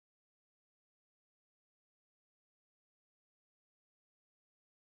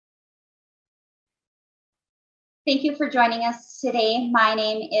Thank you for joining us today. My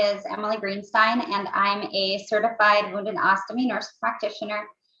name is Emily Greenstein, and I'm a certified wound and ostomy nurse practitioner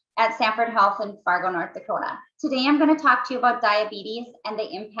at Sanford Health in Fargo, North Dakota. Today, I'm going to talk to you about diabetes and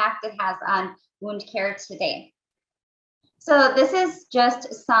the impact it has on wound care today. So this is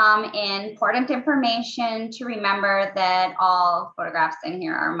just some important information to remember that all photographs in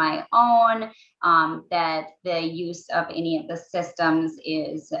here are my own, that the use of any of the systems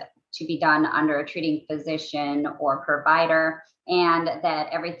is to be done under a treating physician or provider, and that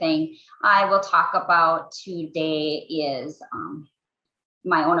everything I will talk about today is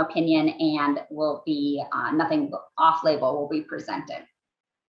my own opinion and will be nothing off-label will be presented.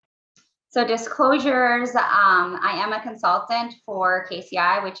 So disclosures, I am a consultant for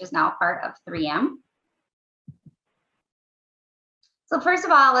KCI, which is now part of 3M. So first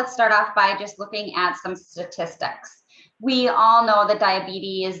of all, let's start off by just looking at some statistics. We all know that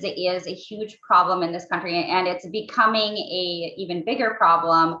diabetes is a huge problem in this country, and it's becoming an even bigger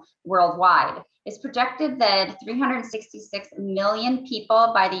problem worldwide. It's projected that 366 million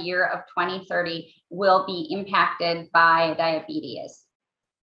people by the year of 2030 will be impacted by diabetes.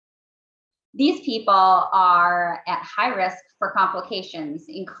 These people are at high risk for complications,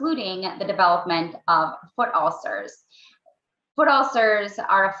 including the development of foot ulcers. Foot ulcers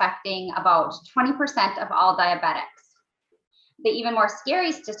are affecting about 20% of all diabetics. The even more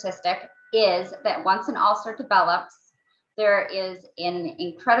scary statistic is that once an ulcer develops, there is an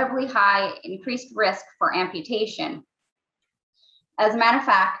incredibly high increased risk for amputation. As a matter of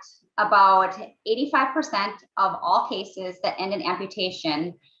fact, about 85% of all cases that end in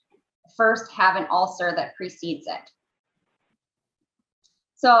amputation first have an ulcer that precedes it.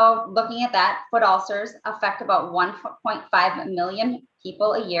 So looking at that, foot ulcers affect about 1.5 million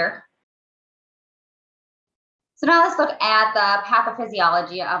people a year. So now let's look at the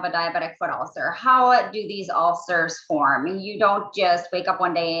pathophysiology of a diabetic foot ulcer. How do these ulcers form? You don't just wake up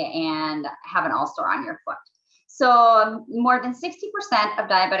one day and have an ulcer on your foot. So more than 60% of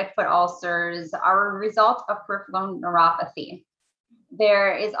diabetic foot ulcers are a result of peripheral neuropathy.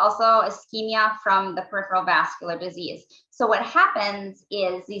 There is also ischemia from the peripheral vascular disease. So what happens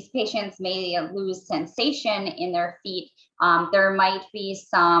is these patients may lose sensation in their feet. There might be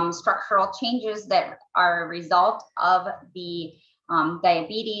some structural changes that are a result of the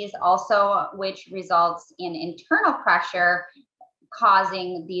diabetes also, which results in internal pressure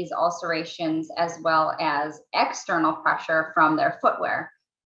causing these ulcerations, as well as external pressure from their footwear.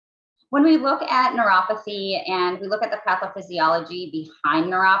 When we look at neuropathy and we look at the pathophysiology behind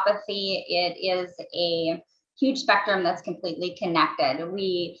neuropathy, it is a huge spectrum that's completely connected.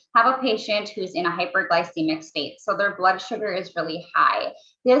 We have a patient who's in a hyperglycemic state, so their blood sugar is really high.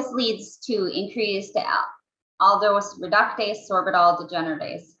 This leads to increased aldose reductase sorbitol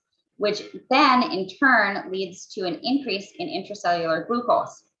dehydrogenase, which then in turn leads to an increase in intracellular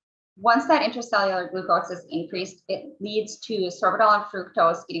glucose. Once that intracellular glucose is increased, it leads to sorbitol and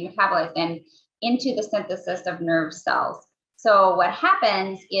fructose getting metabolized into the synthesis of nerve cells. So what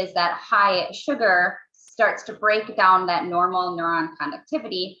happens is that high sugar starts to break down that normal neuron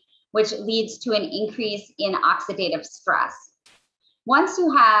conductivity, which leads to an increase in oxidative stress. Once you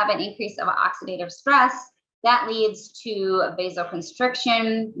have an increase of oxidative stress, that leads to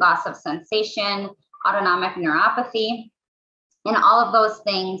vasoconstriction, loss of sensation, autonomic neuropathy. And all of those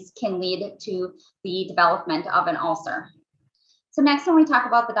things can lead to the development of an ulcer. So next, when we talk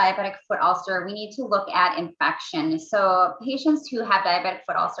about the diabetic foot ulcer, we need to look at infection. So patients who have diabetic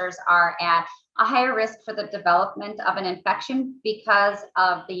foot ulcers are at a higher risk for the development of an infection because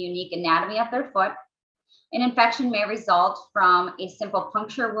of the unique anatomy of their foot. An infection may result from a simple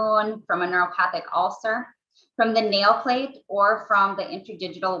puncture wound, from a neuropathic ulcer, from the nail plate, or from the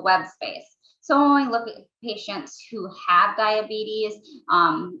interdigital web space. So when we look at patients who have diabetes,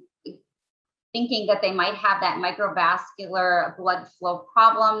 thinking that they might have that microvascular blood flow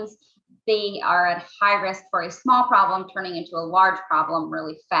problems, they are at high risk for a small problem turning into a large problem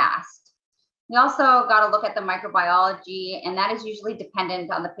really fast. We also got to look at the microbiology, and that is usually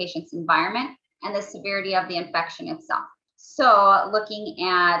dependent on the patient's environment and the severity of the infection itself. So looking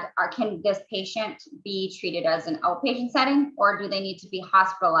at, can this patient be treated as an outpatient setting, or do they need to be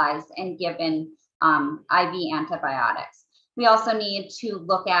hospitalized and given IV antibiotics? We also need to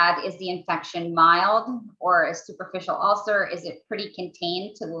look at, is the infection mild or a superficial ulcer? Is it pretty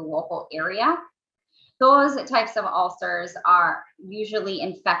contained to the local area? Those types of ulcers are usually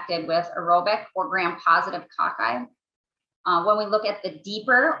infected with aerobic or gram-positive cocci. When we look at the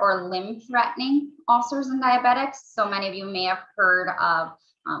deeper or limb-threatening ulcers in diabetics, so many of you may have heard of,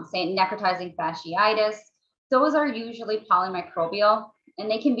 say, necrotizing fasciitis. Those are usually polymicrobial. and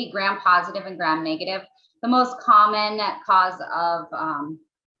they can be gram positive and gram negative. The most common cause of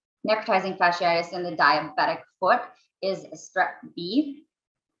necrotizing fasciitis in the diabetic foot is strep B.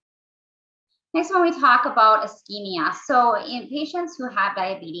 Next, when we talk about ischemia, so in patients who have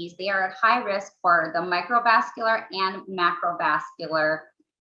diabetes, they are at high risk for the microvascular and macrovascular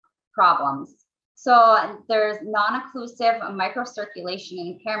problems. So there's non-occlusive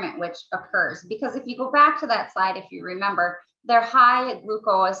microcirculation impairment which occurs, because if you go back to that slide, if you remember, their high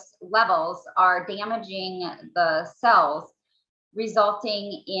glucose levels are damaging the cells,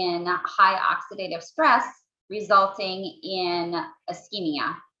 resulting in high oxidative stress, resulting in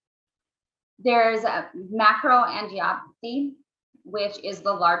ischemia. There's a macroangiopathy, which is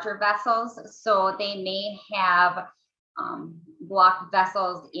the larger vessels. So they may have blocked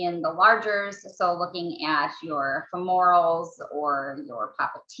vessels in the largers. So looking at your femorals or your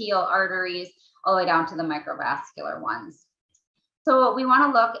popliteal arteries, all the way down to the microvascular ones. So we want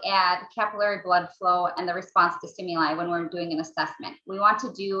to look at capillary blood flow and the response to stimuli when we're doing an assessment. We want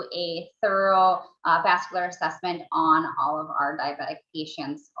to do a thorough vascular assessment on all of our diabetic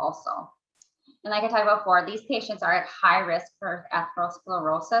patients also. And like I talked about before, these patients are at high risk for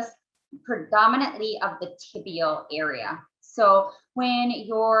atherosclerosis, predominantly of the tibial area. So when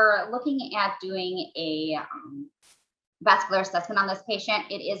you're looking at doing a vascular assessment on this patient,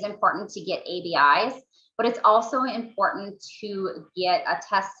 it is important to get ABIs, but it's also important to get a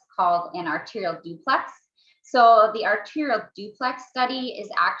test called an arterial duplex. So the arterial duplex study is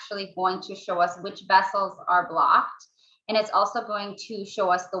actually going to show us which vessels are blocked, and it's also going to show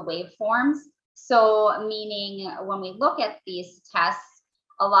us the waveforms. So meaning when we look at these tests,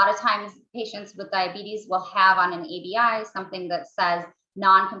 a lot of times patients with diabetes will have on an ABI something that says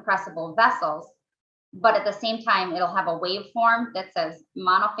non-compressible vessels, but at the same time, it'll have a waveform that says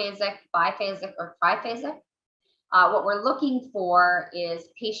monophasic, biphasic, or triphasic. What we're looking for is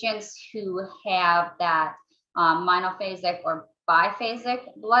patients who have that monophasic or biphasic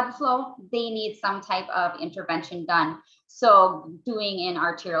blood flow. They need some type of intervention done. So doing an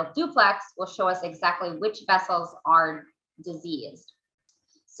arterial duplex will show us exactly which vessels are diseased.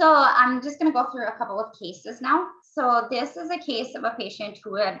 So I'm just going to go through a couple of cases now. So this is a case of a patient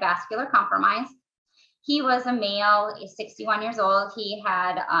who had vascular compromise. He was a male, 61 years old. He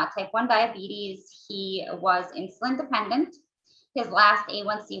had type 1 diabetes. He was insulin dependent. His last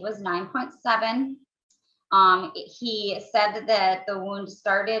A1C was 9.7. He said that the wound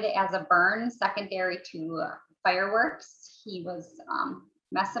started as a burn secondary to fireworks. He was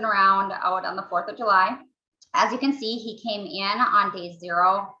messing around out on the 4th of July. As you can see, he came in on day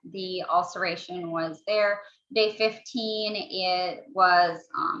 0. The ulceration was there. Day 15, it was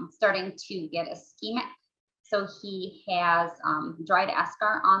starting to get ischemic. So he has dried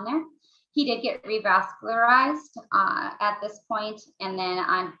eschar on there. He did get revascularized at this point. And then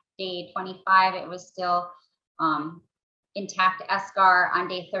on day 25, it was still intact eschar. On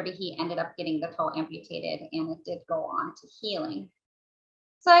day 30, he ended up getting the toe amputated, and it did go on to healing.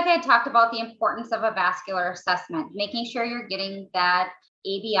 So like I talked about, the importance of a vascular assessment, making sure you're getting that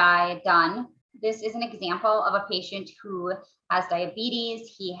ABI done. This is an example of a patient who has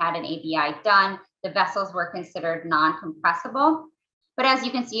diabetes. He had an ABI done. The vessels were considered non-compressible. But as you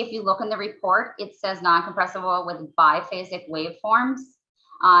can see, if you look in the report, it says non-compressible with biphasic waveforms,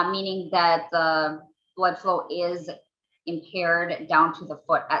 meaning that the blood flow is impaired down to the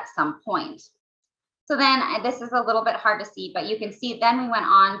foot at some point. So then this is a little bit hard to see, but you can see then we went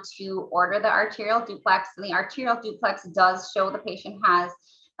on to order the arterial duplex, and the arterial duplex does show the patient has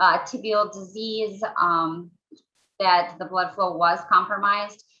tibial disease, that the blood flow was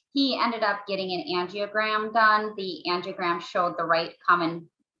compromised. He ended up getting an angiogram done. The angiogram showed the right common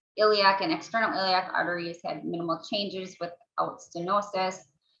iliac and external iliac arteries had minimal changes without stenosis.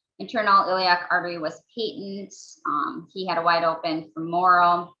 Internal iliac artery was patent. He had a wide open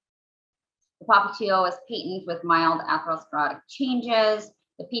femoral. The popliteal was patent with mild atherosclerotic changes.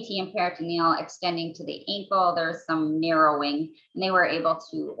 The PT and peritoneal extending to the ankle, there's some narrowing, and they were able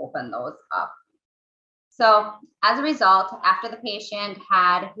to open those up. So as a result, after the patient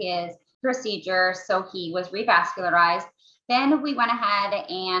had his procedure, so he was revascularized, then we went ahead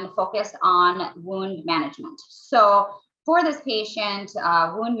and focused on wound management. So for this patient,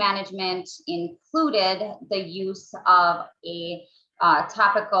 wound management included the use of a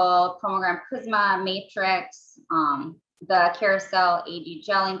topical Chromogram Prisma matrix, the Carousel AG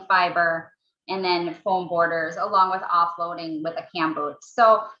gelling fiber, and then foam borders, along with offloading with a cam boot.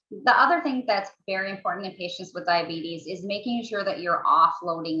 So the other thing that's very important in patients with diabetes is making sure that you're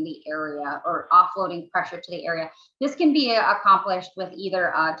offloading the area or offloading pressure to the area. This can be accomplished with either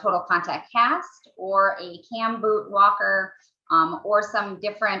a total contact cast or a cam boot walker. or some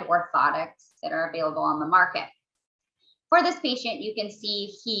different orthotics that are available on the market. For this patient, you can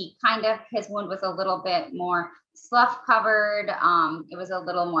see his wound was a little bit more slough covered. It was a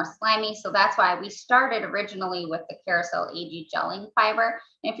little more slimy. So that's why we started originally with the Carousel AG gelling fiber.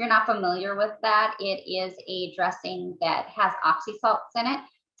 And if you're not familiar with that, it is a dressing that has oxysalts in it.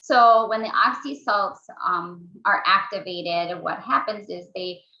 So when the oxysalts are activated, what happens is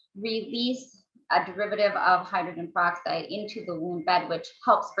they release a derivative of hydrogen peroxide into the wound bed, which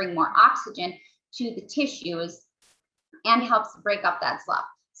helps bring more oxygen to the tissues and helps break up that slough.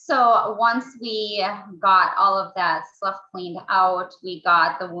 So once we got all of that slough cleaned out, we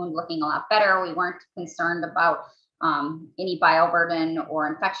got the wound looking a lot better. We weren't concerned about any bioburden or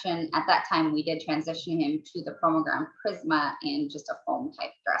infection. At that time, we did transition him to the Promogram Prisma in just a foam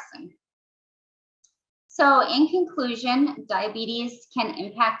type dressing. So in conclusion, diabetes can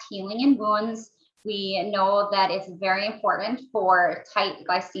impact healing in wounds. We know that it's very important for tight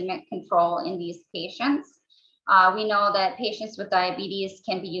glycemic control in these patients. We know that patients with diabetes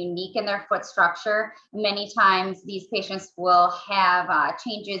can be unique in their foot structure. Many times these patients will have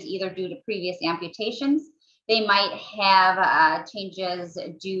changes either due to previous amputations. They might have changes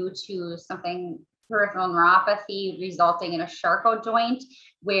due to something peripheral neuropathy resulting in a Charcot joint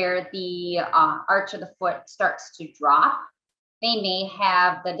where the arch of the foot starts to drop. They may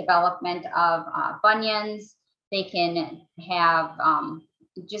have the development of bunions. They can have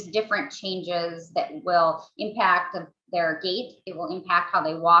just different changes that will impact their gait. It will impact how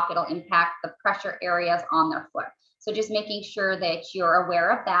they walk. It'll impact the pressure areas on their foot. So just making sure that you're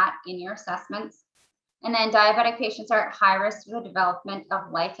aware of that in your assessments. And then diabetic patients are at high risk for the development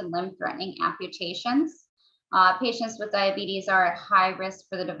of life and limb-threatening amputations. Patients with diabetes are at high risk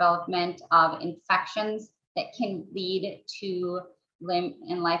for the development of infections that can lead to limb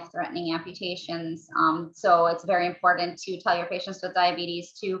and life-threatening amputations. So it's very important to tell your patients with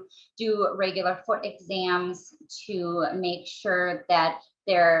diabetes to do regular foot exams to make sure that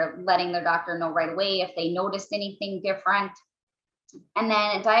they're letting their doctor know right away if they notice anything different. And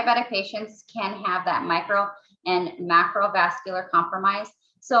then diabetic patients can have that micro and macrovascular compromise.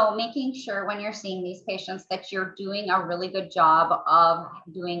 So making sure when you're seeing these patients that you're doing a really good job of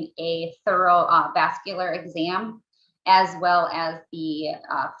doing a thorough vascular exam, as well as the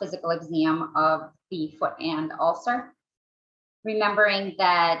physical exam of the foot and ulcer. Remembering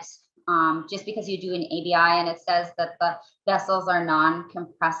that just because you do an ABI and it says that the vessels are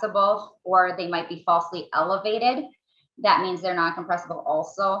non-compressible or they might be falsely elevated, that means they're non-compressible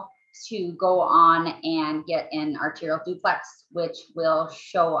also, to go on and get an arterial duplex, which will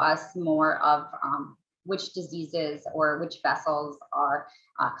show us more of which diseases or which vessels are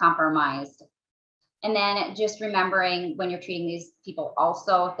compromised. And then just remembering when you're treating these people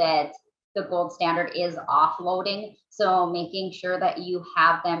also that the gold standard is offloading. So making sure that you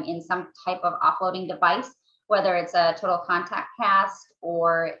have them in some type of offloading device, whether it's a total contact cast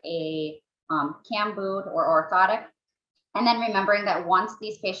or a cam boot or orthotic. And then remembering that once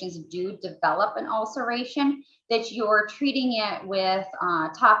these patients do develop an ulceration, that you're treating it with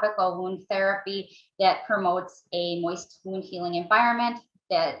topical wound therapy that promotes a moist wound healing environment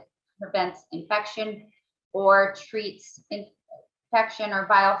that prevents infection or treats infection or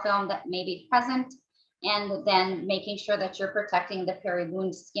biofilm that may be present, and then making sure that you're protecting the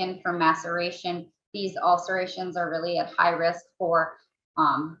peri-wound skin from maceration. These ulcerations are really at high risk for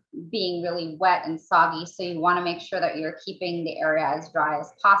being really wet and soggy. So you want to make sure that you're keeping the area as dry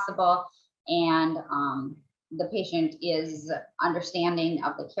as possible, and the patient is understanding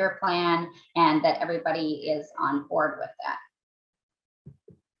of the care plan and that everybody is on board with that.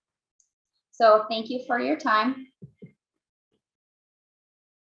 So thank you for your time.